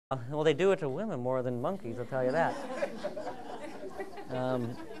Well, they do it to women more than monkeys, I'll tell you that.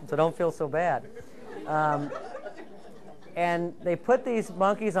 So don't feel so bad. And they put these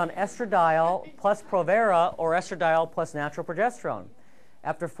monkeys on estradiol plus Provera or estradiol plus natural progesterone.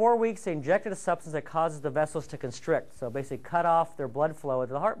 After 4 weeks, they injected a substance that causes the vessels to constrict, so basically cut off their blood flow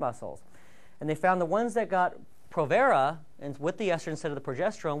to the heart muscles. And they found the ones that got Provera and with the estrogen instead of the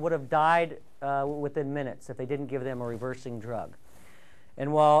progesterone would have died within minutes if they didn't give them a reversing drug.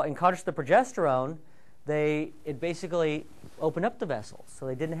 And while in contrast to the progesterone, it basically opened up the vessels, so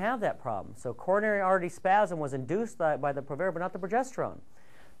they didn't have that problem. So coronary artery spasm was induced by the Provera, but not the progesterone.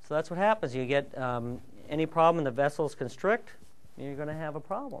 So that's what happens. You get any problem and the vessels constrict, you're going to have a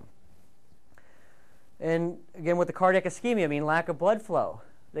problem. And again, with the cardiac ischemia, I mean lack of blood flow.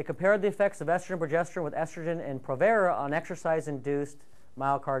 They compared the effects of estrogen and progesterone with estrogen and Provera on exercise-induced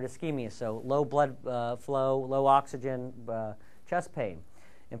myocardial ischemia, so low blood flow, low oxygen, chest pain,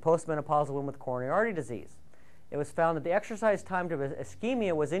 in postmenopausal women with coronary artery disease. It was found that the exercise time to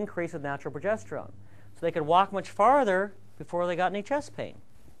ischemia was increased with natural progesterone. So they could walk much farther before they got any chest pain.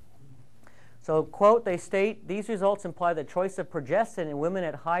 So, quote, they state, these results imply that choice of progestin in women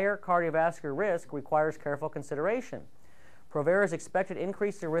at higher cardiovascular risk requires careful consideration. Provera is expected to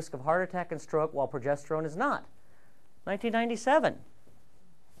increase the risk of heart attack and stroke while progesterone is not. 1997.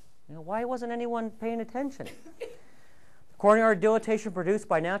 Why wasn't anyone paying attention? Coronary artery dilatation produced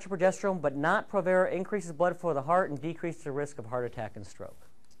by natural progesterone but not Provera increases blood flow to the heart and decreases the risk of heart attack and stroke.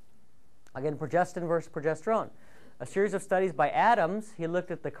 Again, progestin versus progesterone. A series of studies by Adams, he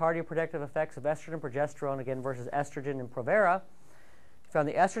looked at the cardioprotective effects of estrogen and progesterone again versus estrogen and Provera. He found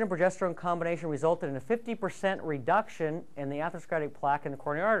the estrogen and progesterone combination resulted in a 50% reduction in the atherosclerotic plaque in the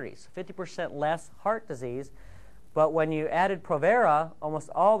coronary arteries, 50% less heart disease. But when you added Provera, almost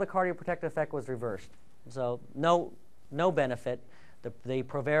all the cardioprotective effect was reversed. So no benefit. The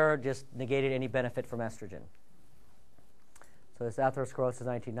Provera just negated any benefit from estrogen. So this atherosclerosis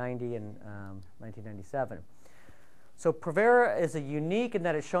 1990 and 1997. So Provera is unique in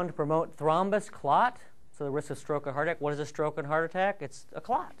that it's shown to promote thrombus clot, so the risk of stroke and heart attack. What is a stroke and heart attack? It's a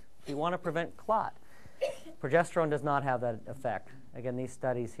clot. You want to prevent clot. Progesterone does not have that effect. Again, these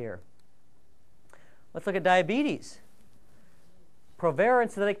studies here. Let's look at diabetes. Provera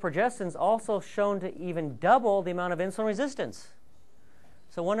and synthetic progestins also shown to even double the amount of insulin resistance.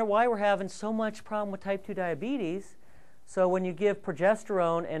 So I wonder why we're having so much problem with type 2 diabetes. So when you give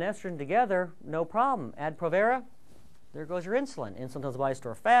progesterone and estrogen together, no problem. Add Provera, there goes your insulin. Insulin tells the body to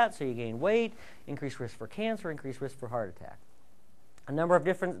store fat, so you gain weight, increased risk for cancer, increased risk for heart attack. A number of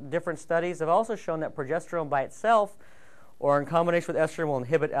different studies have also shown that progesterone by itself or in combination with estrogen will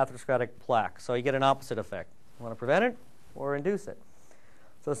inhibit atherosclerotic plaque. So you get an opposite effect. You want to prevent it or induce it.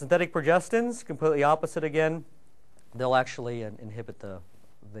 So synthetic progestins, completely opposite again. They'll actually inhibit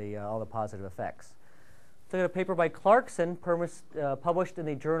all the positive effects. So I got a paper by Clarkson published in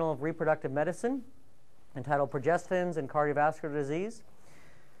the Journal of Reproductive Medicine entitled Progestins and Cardiovascular Disease.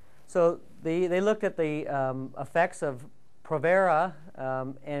 So they looked at the effects of Provera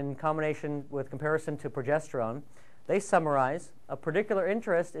in combination with comparison to progesterone. They summarize, of particular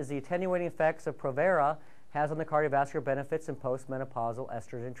interest is the attenuating effects of Provera has on the cardiovascular benefits in postmenopausal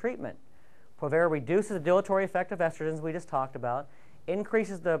estrogen treatment. Provera reduces the dilatory effect of estrogens we just talked about,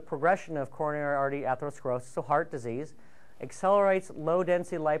 increases the progression of coronary artery atherosclerosis, so heart disease, accelerates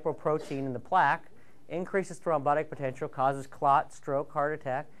low-density lipoprotein in the plaque, increases thrombotic potential, causes clot, stroke, heart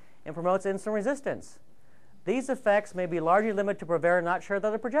attack, and promotes insulin resistance. These effects may be largely limited to Provera, not shared with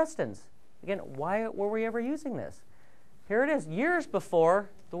other progestins. Again, why were we ever using this? Here it is, years before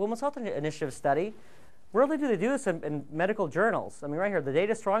the Women's Health Initiative study. Rarely do they do this in medical journals. I mean, right here, the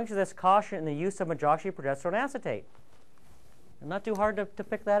data strongly suggests caution in the use of medroxyprogesterone acetate. And not too hard to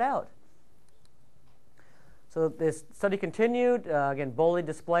pick that out. So this study continued, again, boldly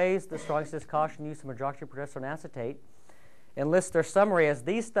displays the strongest caution use of medroxyprogesterone acetate and lists their summary as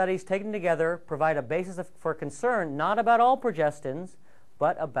these studies taken together provide a basis for concern not about all progestins,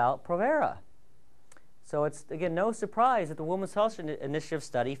 but about Provera. So it's, again, no surprise that the Women's Health Initiative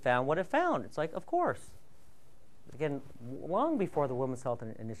study found what it found. It's like, of course. Again, long before the Women's Health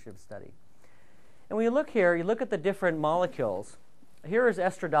Initiative study. And when you look here, you look at the different molecules. Here is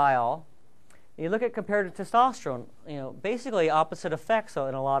estradiol. You look at compared to testosterone, basically opposite effects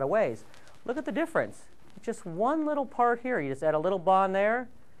in a lot of ways. Look at the difference. It's just one little part here. You just add a little bond there,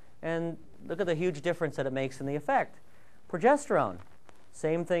 and look at the huge difference that it makes in the effect. Progesterone,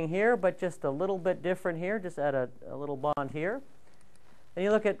 same thing here, but just a little bit different here. Just add a little bond here. And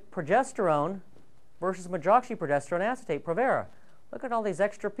you look at progesterone versus medroxyprogesterone acetate, Provera. Look at all these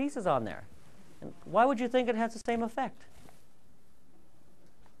extra pieces on there. And why would you think it has the same effect?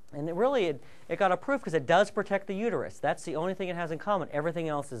 And it got approved because it does protect the uterus. That's the only thing it has in common. Everything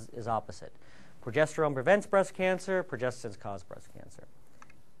else is opposite. Progesterone prevents breast cancer. Progestins cause breast cancer.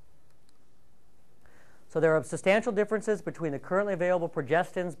 So there are substantial differences between the currently available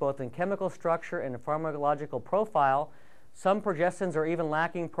progestins, both in chemical structure and pharmacological profile. Some progestins are even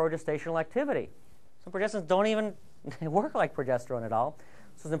lacking progestational activity. Some progestins don't even work like progesterone at all.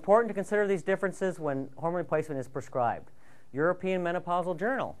 So it's important to consider these differences when hormone replacement is prescribed. European Menopausal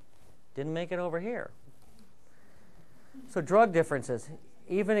Journal. Didn't make it over here. So drug differences.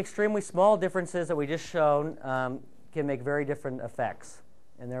 Even extremely small differences that we just shown can make very different effects.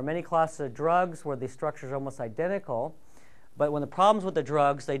 And there are many classes of drugs where the structure is almost identical. But when the problems with the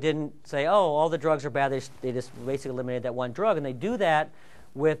drugs, they didn't say, oh, all the drugs are bad. They just basically eliminated that one drug. And they do that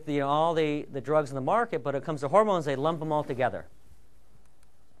with all the drugs in the market. But when it comes to hormones, they lump them all together.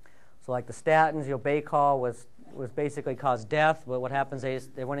 So like the statins, Baycol was basically caused death. But what happens is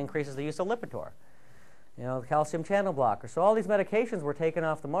everyone increases the use of Lipitor. The calcium channel blocker. So all these medications were taken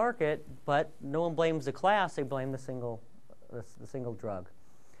off the market, but no one blames the class. They blame the single drug.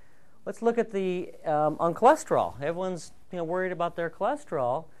 Let's look at on cholesterol. Everyone's worried about their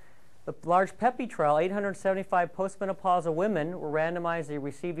cholesterol. The large PEPI trial, 875 postmenopausal women were randomized. They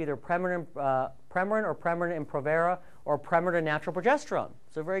received either Premarin or Premarin and Provera or Premarin and natural progesterone.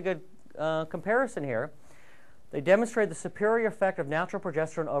 So a very good comparison here. They demonstrated the superior effect of natural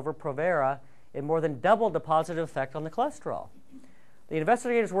progesterone over Provera and more than doubled the positive effect on the cholesterol. The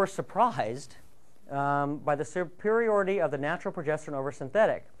investigators were surprised by the superiority of the natural progesterone over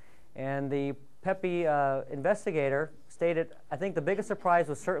synthetic. And the PEPI investigator stated, I think the biggest surprise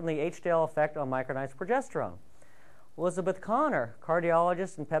was certainly HDL effect on micronized progesterone. Elizabeth Connor,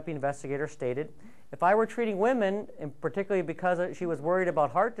 cardiologist and PEPI investigator, stated, if I were treating women, and particularly because she was worried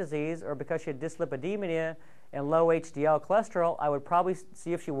about heart disease or because she had dyslipidemia and low HDL cholesterol, I would probably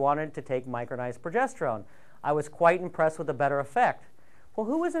see if she wanted to take micronized progesterone. I was quite impressed with the better effect. Well,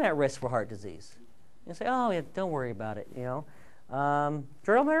 who isn't at risk for heart disease? You say, oh, yeah, don't worry about it, Journal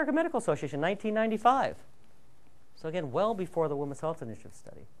of American Medical Association, 1995. So again, well before the Women's Health Initiative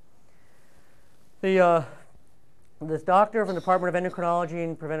study. This doctor from the Department of Endocrinology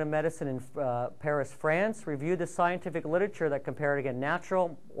and Preventive Medicine in Paris, France, reviewed the scientific literature that compared, again,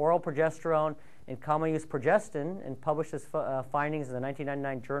 natural oral progesterone and common use progestin and published his findings in the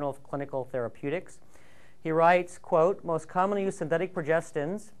 1999 Journal of Clinical Therapeutics. He writes, quote, most commonly used synthetic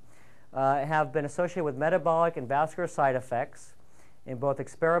progestins have been associated with metabolic and vascular side effects in both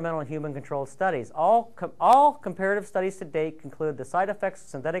experimental and human-controlled studies. All comparative studies to date conclude the side effects of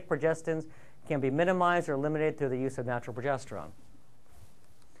synthetic progestins can be minimized or eliminated through the use of natural progesterone.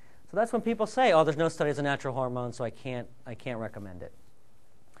 So that's when people say, oh, there's no studies of natural hormones, so I can't recommend it.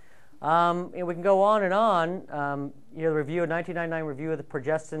 And we can go on and on. The review, a 1999 review of the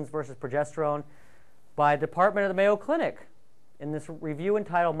progestins versus progesterone by a department of the Mayo Clinic. In this review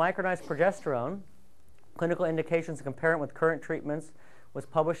entitled Micronized Progesterone, Clinical Indications and Comparing it with Current Treatments, was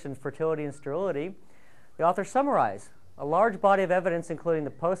published in Fertility and Sterility. The authors summarize, a large body of evidence, including the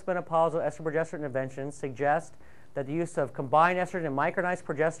postmenopausal estrogen-progesterone interventions, suggest that the use of combined estrogen and micronized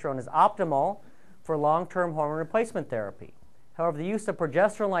progesterone is optimal for long-term hormone replacement therapy. However, the use of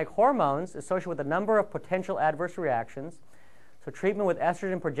progesterone-like hormones is associated with a number of potential adverse reactions. So treatment with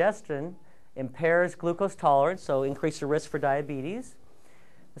estrogen and progestin impairs glucose tolerance, so increase the risk for diabetes.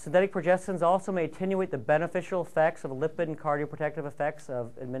 The synthetic progestins also may attenuate the beneficial effects of lipid and cardioprotective effects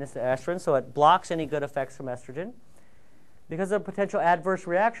of administered estrogen, so it blocks any good effects from estrogen. Because of potential adverse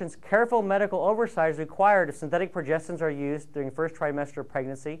reactions, careful medical oversight is required if synthetic progestins are used during first trimester of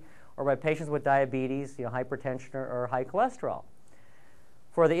pregnancy or by patients with diabetes, hypertension, or high cholesterol.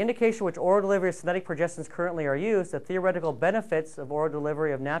 For the indication which oral delivery of synthetic progestins currently are used, the theoretical benefits of oral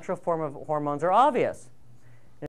delivery of natural form of hormones are obvious.